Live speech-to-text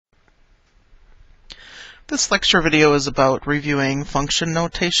This lecture video is about reviewing function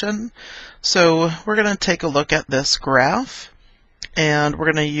notation. So we're going to take a look at this graph, and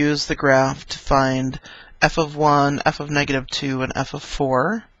we're going to use the graph to find f of 1, f of negative 2, and f of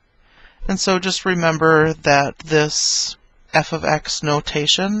 4. And so just remember that this f of x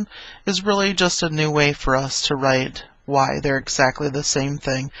notation is really just a new way for us to write y. They're exactly the same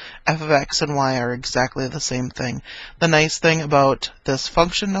thing. F of x and y are exactly the same thing. The nice thing about this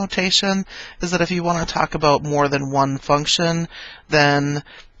function notation is that if you want to talk about more than one function, then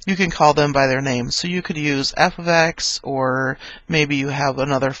you can call them by their names. So you could use f of x, or maybe you have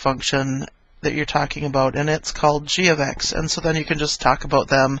another function that you're talking about and it's called g of x, and so then you can just talk about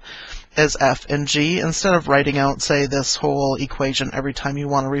them as f and g instead of writing out, say, this whole equation every time you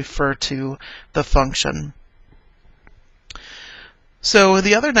want to refer to the function. So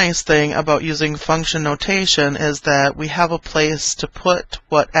the other nice thing about using function notation is that we have a place to put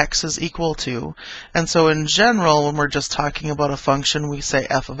what x is equal to. And so in general, when we're just talking about a function, we say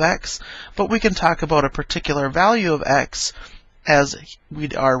f of x, but we can talk about a particular value of x as we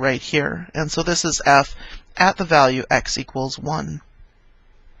are right here. And so this is f at the value x equals 1.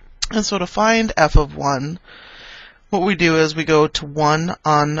 And so to find f of 1, what we do is we go to 1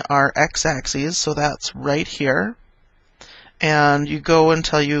 on our x-axis, so that's right here. And you go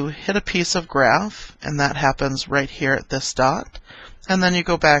until you hit a piece of graph, and that happens right here at this dot. And then you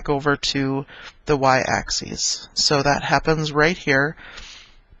go back over to the y-axis. So that happens right here.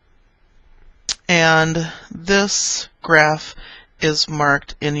 And this graph is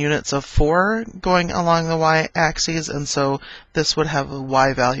marked in units of 4 going along the y-axis, and so this would have a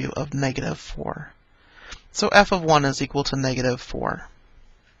y value of negative 4. So f of 1 is equal to negative 4.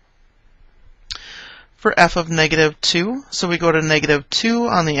 For f of negative 2, so we go to negative 2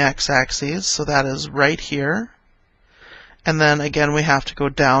 on the x-axis, so that is right here. And then again we have to go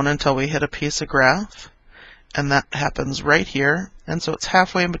down until we hit a piece of graph, and that happens right here. And so it's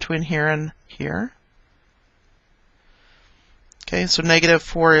halfway in between here and here. Okay, so negative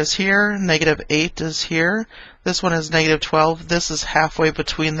 4 is here, negative 8 is here. This one is negative 12. This is halfway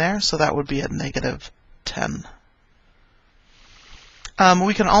between there, so that would be at negative 10.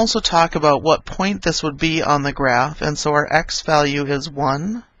 We can also talk about what point this would be on the graph, and so our x value is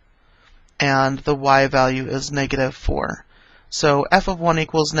 1, and the y value is negative 4. So f of 1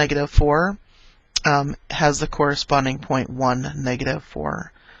 equals negative 4 has the corresponding point 1, negative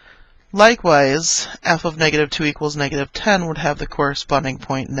 4. Likewise, f of negative 2 equals negative 10 would have the corresponding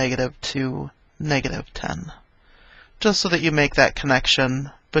point negative 2, negative 10. Just so that you make that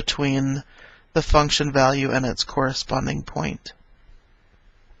connection between the function value and its corresponding point.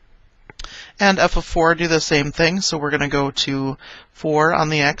 And f of 4 do the same thing, so we're going to go to 4 on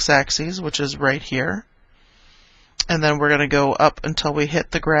the x-axis, which is right here. And then we're going to go up until we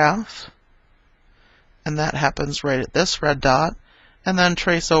hit the graph. And that happens right at this red dot. And then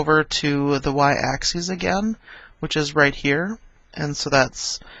trace over to the y-axis again, which is right here. And so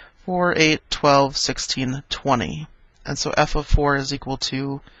that's 4, 8, 12, 16, 20. And so f of 4 is equal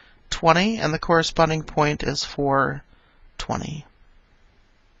to 20, and the corresponding point is 4, 20.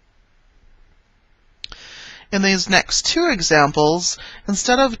 In these next two examples,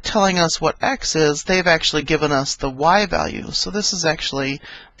 instead of telling us what x is, they've actually given us the y value. So this is actually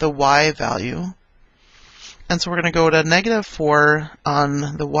the y value. And so we're going to go to negative 4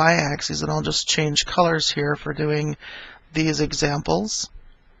 on the y-axis, and I'll just change colors here for doing these examples.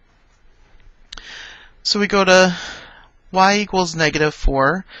 So we go to y equals negative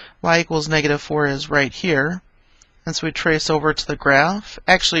 4. Y equals negative 4 is right here. And so we trace over to the graph.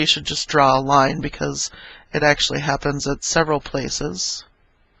 Actually, you should just draw a line because it actually happens at several places.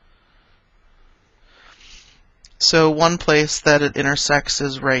 So one place that it intersects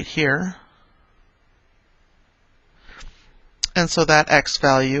is right here. And so that x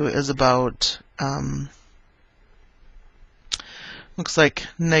value is about, looks like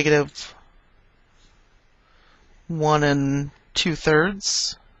negative 1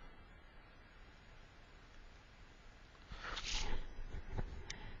 2/3.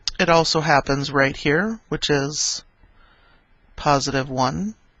 It also happens right here, which is positive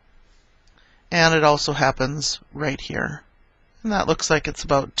 1. And it also happens right here. And that looks like it's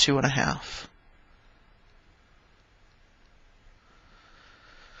about 2.5.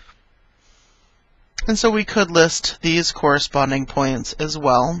 And so we could list these corresponding points as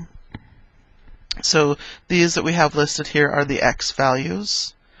well. So these that we have listed here are the x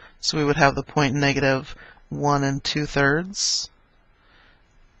values. So we would have the point negative 1 2/3.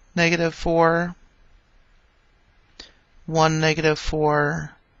 Negative 4, 1, negative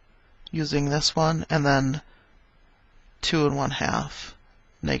 4, using this one, and then 2 1/2,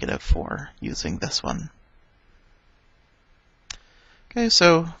 negative 4, using this one. Okay,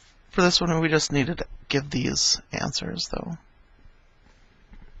 so for this one we just needed to give these answers though.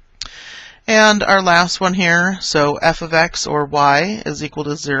 And our last one here, so f of x or y is equal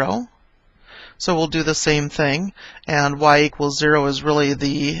to 0. So we'll do the same thing, and y equals 0 is really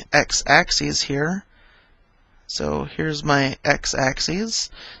the x-axis here. So here's my x-axis.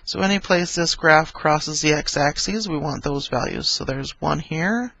 So any place this graph crosses the x-axis, we want those values. So there's one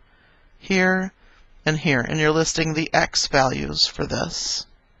here, here, and here. And you're listing the x values for this.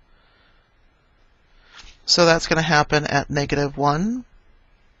 So that's going to happen at -1,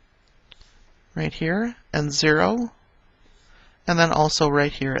 right here, and 0, and then also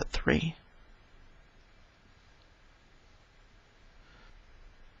right here at 3.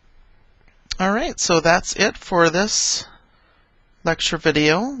 Alright, so that's it for this lecture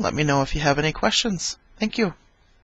video. Let me know if you have any questions. Thank you.